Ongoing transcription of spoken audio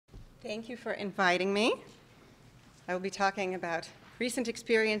Thank you for inviting me. I will be talking about recent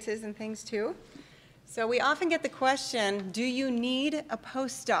experiences and things too. So we often get the question, do you need a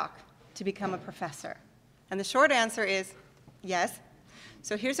postdoc to become a professor? And the short answer is yes.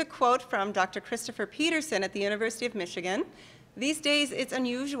 So here's a quote from Dr. Christopher Peterson at the University of Michigan. These days, it's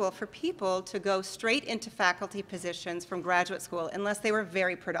unusual for people to go straight into faculty positions from graduate school unless they were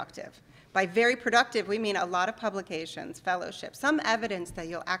very productive. By very productive, we mean a lot of publications, fellowships, some evidence that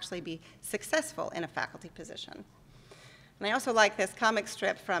you'll actually be successful in a faculty position. And I also like this comic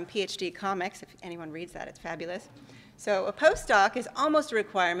strip from PhD Comics. If anyone reads that, it's fabulous. So a postdoc is almost a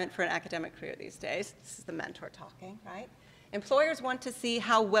requirement for an academic career these days. This is the mentor talking, right? Employers want to see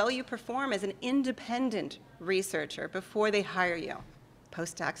how well you perform as an independent researcher before they hire you.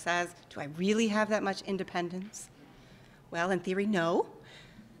 Postdoc says, do I really have that much independence? Well, in theory, no.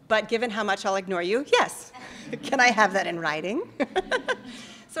 But given how much I'll ignore you, yes. Can I have that in writing?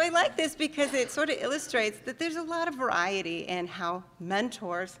 So I like this because it sort of illustrates that there's a lot of variety in how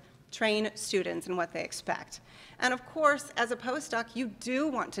mentors train students and what they expect. And of course, as a postdoc, you do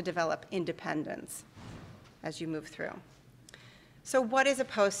want to develop independence as you move through. So what is a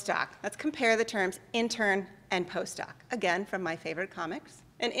postdoc? Let's compare the terms intern and postdoc. Again, from my favorite comics.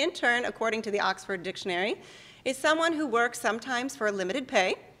 An intern, according to the Oxford Dictionary, is someone who works sometimes for a limited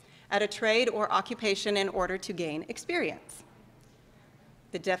pay at a trade or occupation in order to gain experience.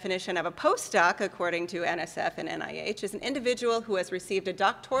 The definition of a postdoc, according to NSF and NIH, is an individual who has received a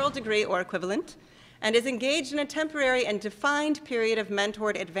doctoral degree or equivalent and is engaged in a temporary and defined period of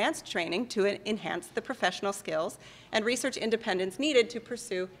mentored advanced training to enhance the professional skills and research independence needed to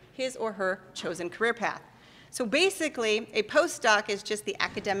pursue his or her chosen career path. So basically, a postdoc is just the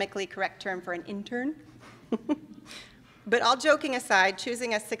academically correct term for an intern. But all joking aside,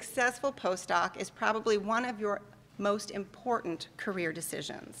 choosing a successful postdoc is probably one of your most important career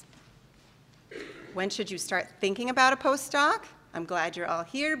decisions. When should you start thinking about a postdoc? I'm glad you're all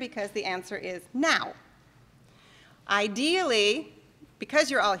here because the answer is now. Ideally, because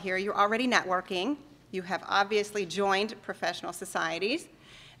you're all here, you're already networking. You have obviously joined professional societies.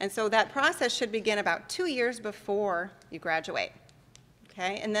 And so that process should begin about 2 years before you graduate.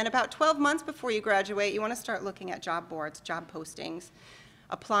 Okay? And then about 12 months before you graduate, you want to start looking at job boards, job postings,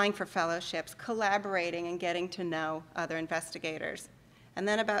 applying for fellowships, collaborating and getting to know other investigators. And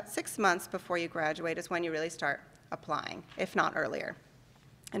then about 6 months before you graduate is when you really start applying, if not earlier,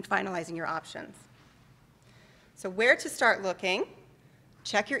 and finalizing your options. So where to start looking?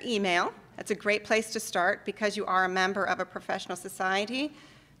 Check your email. That's a great place to start because you are a member of a professional society.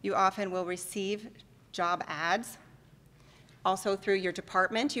 You often will receive job ads. Also through your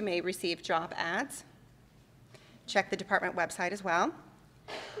department, you may receive job ads. Check the department website as well.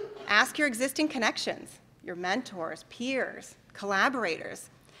 Ask your existing connections, your mentors, peers,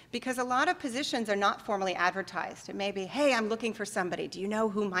 collaborators, because a lot of positions are not formally advertised. It may be, hey, I'm looking for somebody. Do you know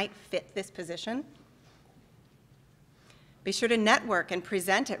who might fit this position? Be sure to network and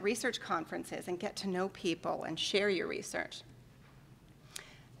present at research conferences and get to know people and share your research.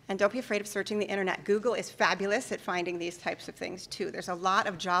 And don't be afraid of searching the internet. Google is fabulous at finding these types of things too. There's a lot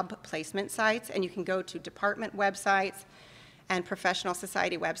of job placement sites, and you can go to department websites and professional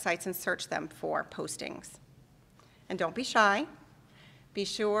society websites and search them for postings. And don't be shy. Be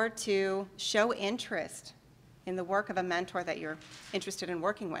sure to show interest in the work of a mentor that you're interested in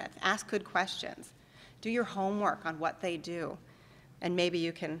working with. Ask good questions. Do your homework on what they do, and maybe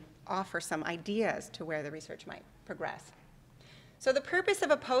you can offer some ideas to where the research might progress. So the purpose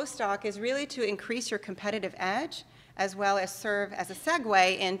of a postdoc is really to increase your competitive edge, as well as serve as a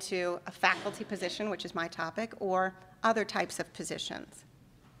segue into a faculty position, which is my topic, or other types of positions.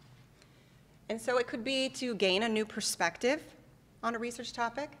 And so it could be to gain a new perspective on a research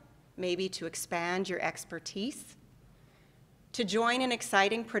topic, maybe to expand your expertise, to join an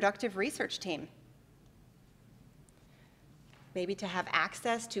exciting, productive research team, maybe to have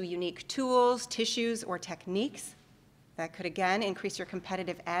access to unique tools, tissues, or techniques that could, again, increase your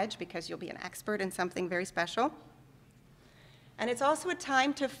competitive edge because you'll be an expert in something very special. And it's also a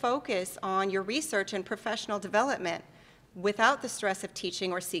time to focus on your research and professional development without the stress of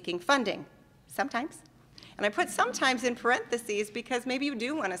teaching or seeking funding, sometimes. And I put sometimes in parentheses because maybe you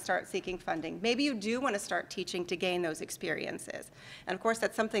do want to start seeking funding. Maybe you do want to start teaching to gain those experiences. And of course,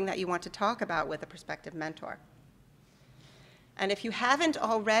 that's something that you want to talk about with a prospective mentor. And if you haven't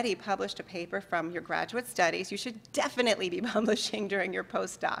already published a paper from your graduate studies, you should definitely be publishing during your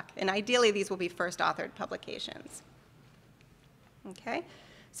postdoc. And ideally, these will be first authored publications. Okay?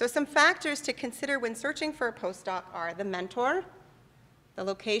 So some factors to consider when searching for a postdoc are the mentor, the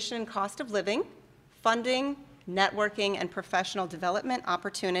location and cost of living, funding, networking and professional development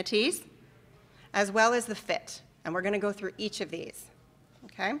opportunities, as well as the fit. And we're going to go through each of these.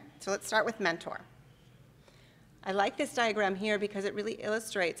 Okay? So let's start with mentor. I like this diagram here because it really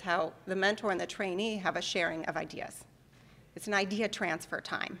illustrates how the mentor and the trainee have a sharing of ideas. It's an idea transfer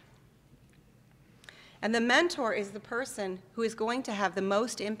time. And the mentor is the person who is going to have the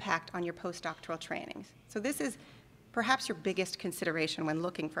most impact on your postdoctoral trainings. So this is perhaps your biggest consideration when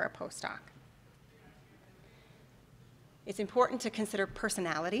looking for a postdoc. It's important to consider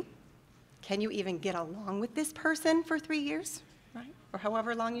personality. Can you even get along with this person for 3 years, right? Or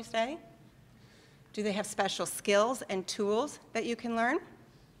however long you stay? Do they have special skills and tools that you can learn?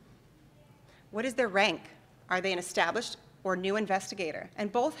 What is their rank? Are they an established or new investigator? And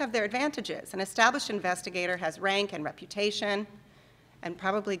both have their advantages. An established investigator has rank and reputation and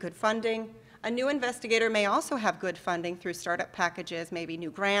probably good funding. A new investigator may also have good funding through startup packages, maybe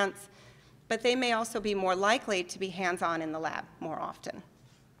new grants, but they may also be more likely to be hands-on in the lab more often.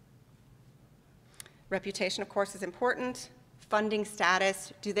 Reputation, of course, is important. Funding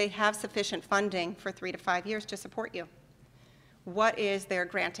status, do they have sufficient funding for 3 to 5 years to support you? What is their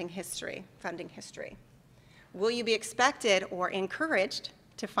granting history, funding history? Will you be expected or encouraged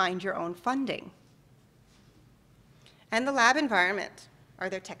to find your own funding? And the lab environment. Are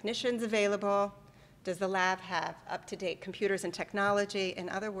there technicians available? Does the lab have up-to-date computers and technology? In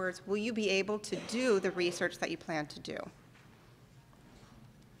other words, will you be able to do the research that you plan to do?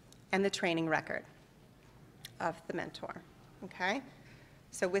 And the training record of the mentor, okay?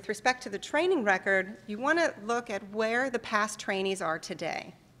 So with respect to the training record, you want to look at where the past trainees are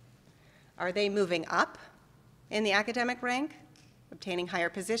today. Are they moving up in the academic rank, obtaining higher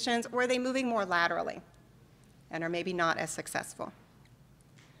positions, or are they moving more laterally and are maybe not as successful?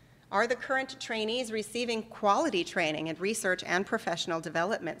 Are the current trainees receiving quality training in research and professional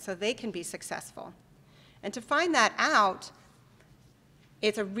development so they can be successful? And to find that out,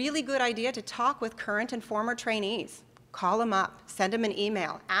 it's a really good idea to talk with current and former trainees. Call them up, send them an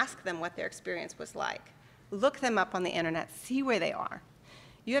email, ask them what their experience was like. Look them up on the internet, see where they are.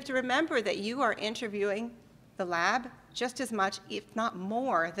 You have to remember that you are interviewing the lab just as much, if not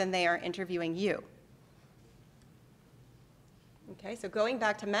more, than they are interviewing you. Okay, so going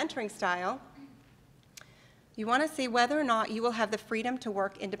back to mentoring style, you want to see whether or not you will have the freedom to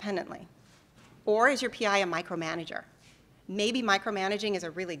work independently. Or is your PI a micromanager? Maybe micromanaging is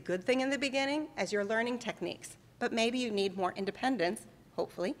a really good thing in the beginning as you're learning techniques, but maybe you need more independence,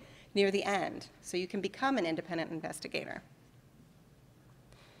 hopefully, near the end, so you can become an independent investigator.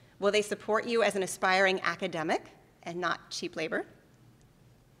 Will they support you as an aspiring academic and not cheap labor?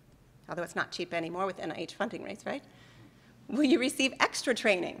 Although it's not cheap anymore with NIH funding rates, right? Will you receive extra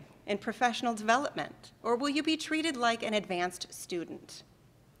training in professional development? Or will you be treated like an advanced student?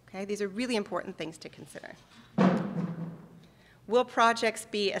 Okay, these are really important things to consider. Will projects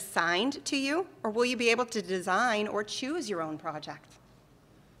be assigned to you, or will you be able to design or choose your own project?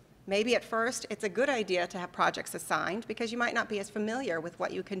 Maybe at first it's a good idea to have projects assigned because you might not be as familiar with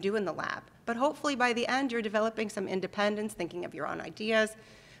what you can do in the lab. But hopefully by the end you're developing some independence, thinking of your own ideas,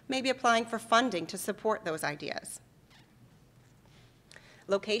 maybe applying for funding to support those ideas.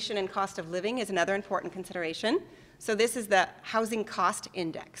 Location and cost of living is another important consideration. So this is the housing cost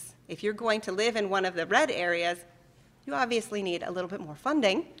index. If you're going to live in one of the red areas, you obviously need a little bit more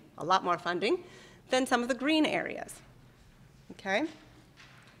funding, a lot more funding, than some of the green areas. Okay?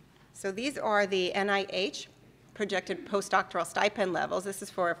 So these are the NIH projected postdoctoral stipend levels. This is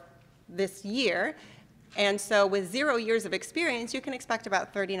for this year. And so with 0 years of experience, you can expect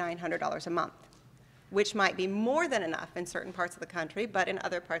about $3,900 a month, which might be more than enough in certain parts of the country, but in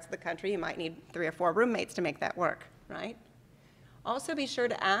other parts of the country, you might need 3 or 4 roommates to make that work, right? Also be sure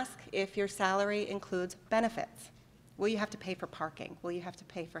to ask if your salary includes benefits. Will you have to pay for parking? Will you have to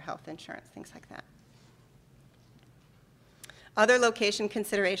pay for health insurance? Things like that. Other location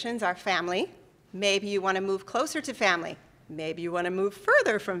considerations are family. Maybe you want to move closer to family. Maybe you want to move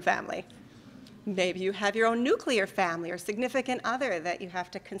further from family. Maybe you have your own nuclear family or significant other that you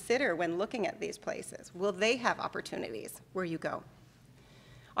have to consider when looking at these places. Will they have opportunities where you go?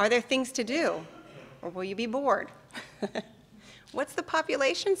 Are there things to do, or will you be bored? What's the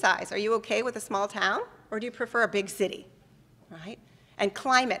population size? Are you okay with a small town, or do you prefer a big city, right? And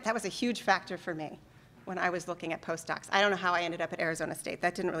climate, that was a huge factor for me when I was looking at postdocs. I don't know how I ended up at Arizona State.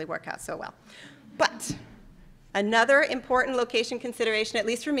 That didn't really work out so well. But another important location consideration, at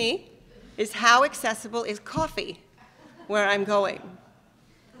least for me, is how accessible is coffee where I'm going.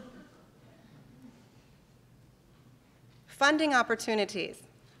 Funding opportunities.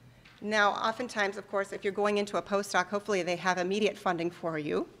 Now, oftentimes, of course, if you're going into a postdoc, hopefully they have immediate funding for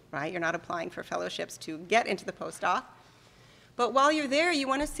you, right? You're not applying for fellowships to get into the postdoc. But while you're there, you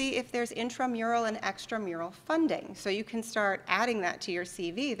want to see if there's intramural and extramural funding. So you can start adding that to your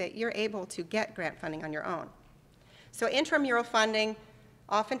CV that you're able to get grant funding on your own. So intramural funding,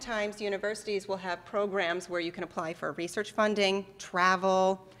 oftentimes universities will have programs where you can apply for research funding,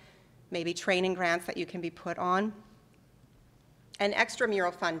 travel, maybe training grants that you can be put on. And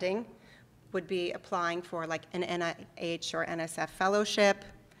extramural funding would be applying for like an NIH or NSF fellowship.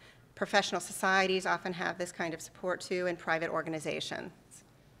 Professional societies often have this kind of support too, and private organizations.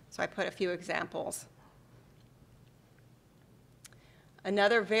 So I put a few examples.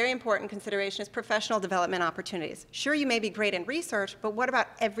 Another very important consideration is professional development opportunities. Sure, you may be great in research, but what about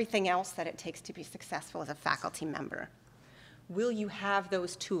everything else that it takes to be successful as a faculty member? Will you have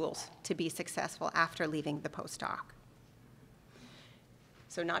those tools to be successful after leaving the postdoc?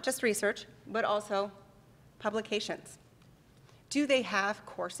 So not just research, but also publications. Do they have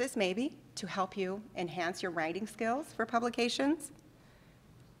courses, maybe, to help you enhance your writing skills for publications?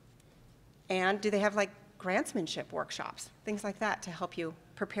 And do they have, like, grantsmanship workshops, things like that, to help you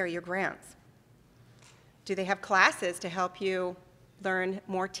prepare your grants? Do they have classes to help you learn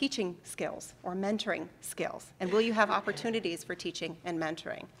more teaching skills or mentoring skills? And will you have opportunities for teaching and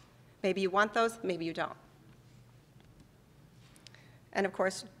mentoring? Maybe you want those, maybe you don't. And of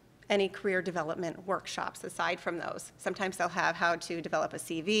course, any career development workshops aside from those. Sometimes they'll have how to develop a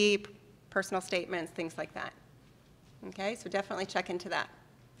CV, personal statements, things like that. Okay, so definitely check into that.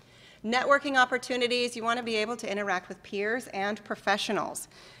 Networking opportunities, you want to be able to interact with peers and professionals.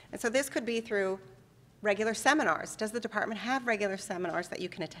 And so this could be through regular seminars. Does the department have regular seminars that you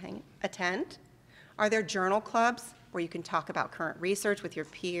can attend? Are there journal clubs where you can talk about current research with your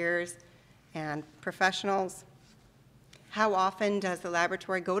peers and professionals? How often does the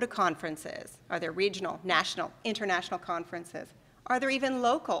laboratory go to conferences? Are there regional, national, international conferences? Are there even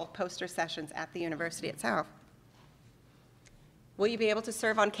local poster sessions at the university itself? Will you be able to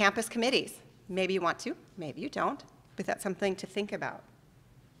serve on campus committees? Maybe you want to, maybe you don't, but that's something to think about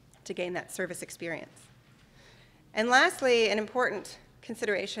to gain that service experience. And lastly, an important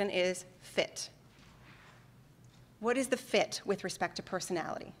consideration is fit. What is the fit with respect to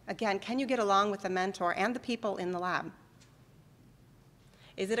personality? Again, can you get along with the mentor and the people in the lab?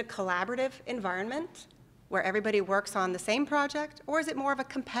 Is it a collaborative environment where everybody works on the same project, or is it more of a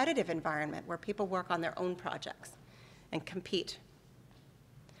competitive environment where people work on their own projects and compete?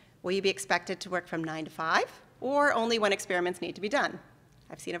 Will you be expected to work from 9 to 5, or only when experiments need to be done?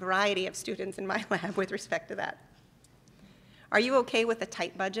 I've seen a variety of students in my lab with respect to that. Are you okay with a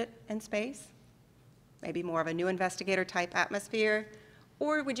tight budget and space? Maybe more of a new investigator type atmosphere,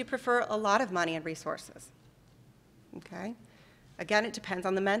 or would you prefer a lot of money and resources? Okay. Again, it depends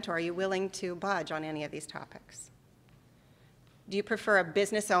on the mentor. Are you willing to budge on any of these topics? Do you prefer a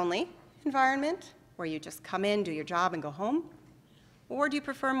business-only environment where you just come in, do your job, and go home? Or do you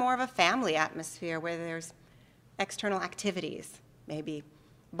prefer more of a family atmosphere where there's external activities, maybe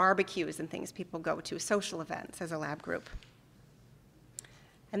barbecues and things people go to, social events as a lab group?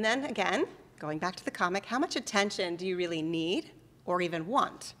 And then again, going back to the comic, how much attention do you really need or even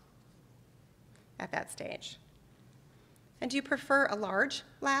want at that stage? And do you prefer a large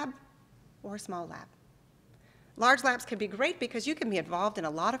lab or a small lab? Large labs can be great because you can be involved in a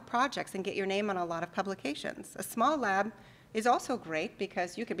lot of projects and get your name on a lot of publications. A small lab is also great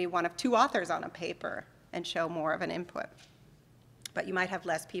because you could be one of 2 authors on a paper and show more of an input. But you might have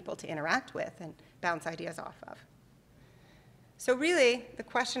less people to interact with and bounce ideas off of. So really, the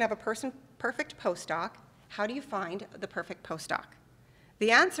question of a perfect postdoc, how do you find the perfect postdoc?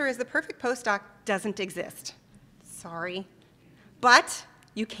 The answer is the perfect postdoc doesn't exist. Sorry. But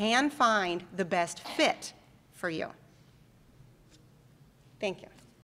you can find the best fit for you. Thank you.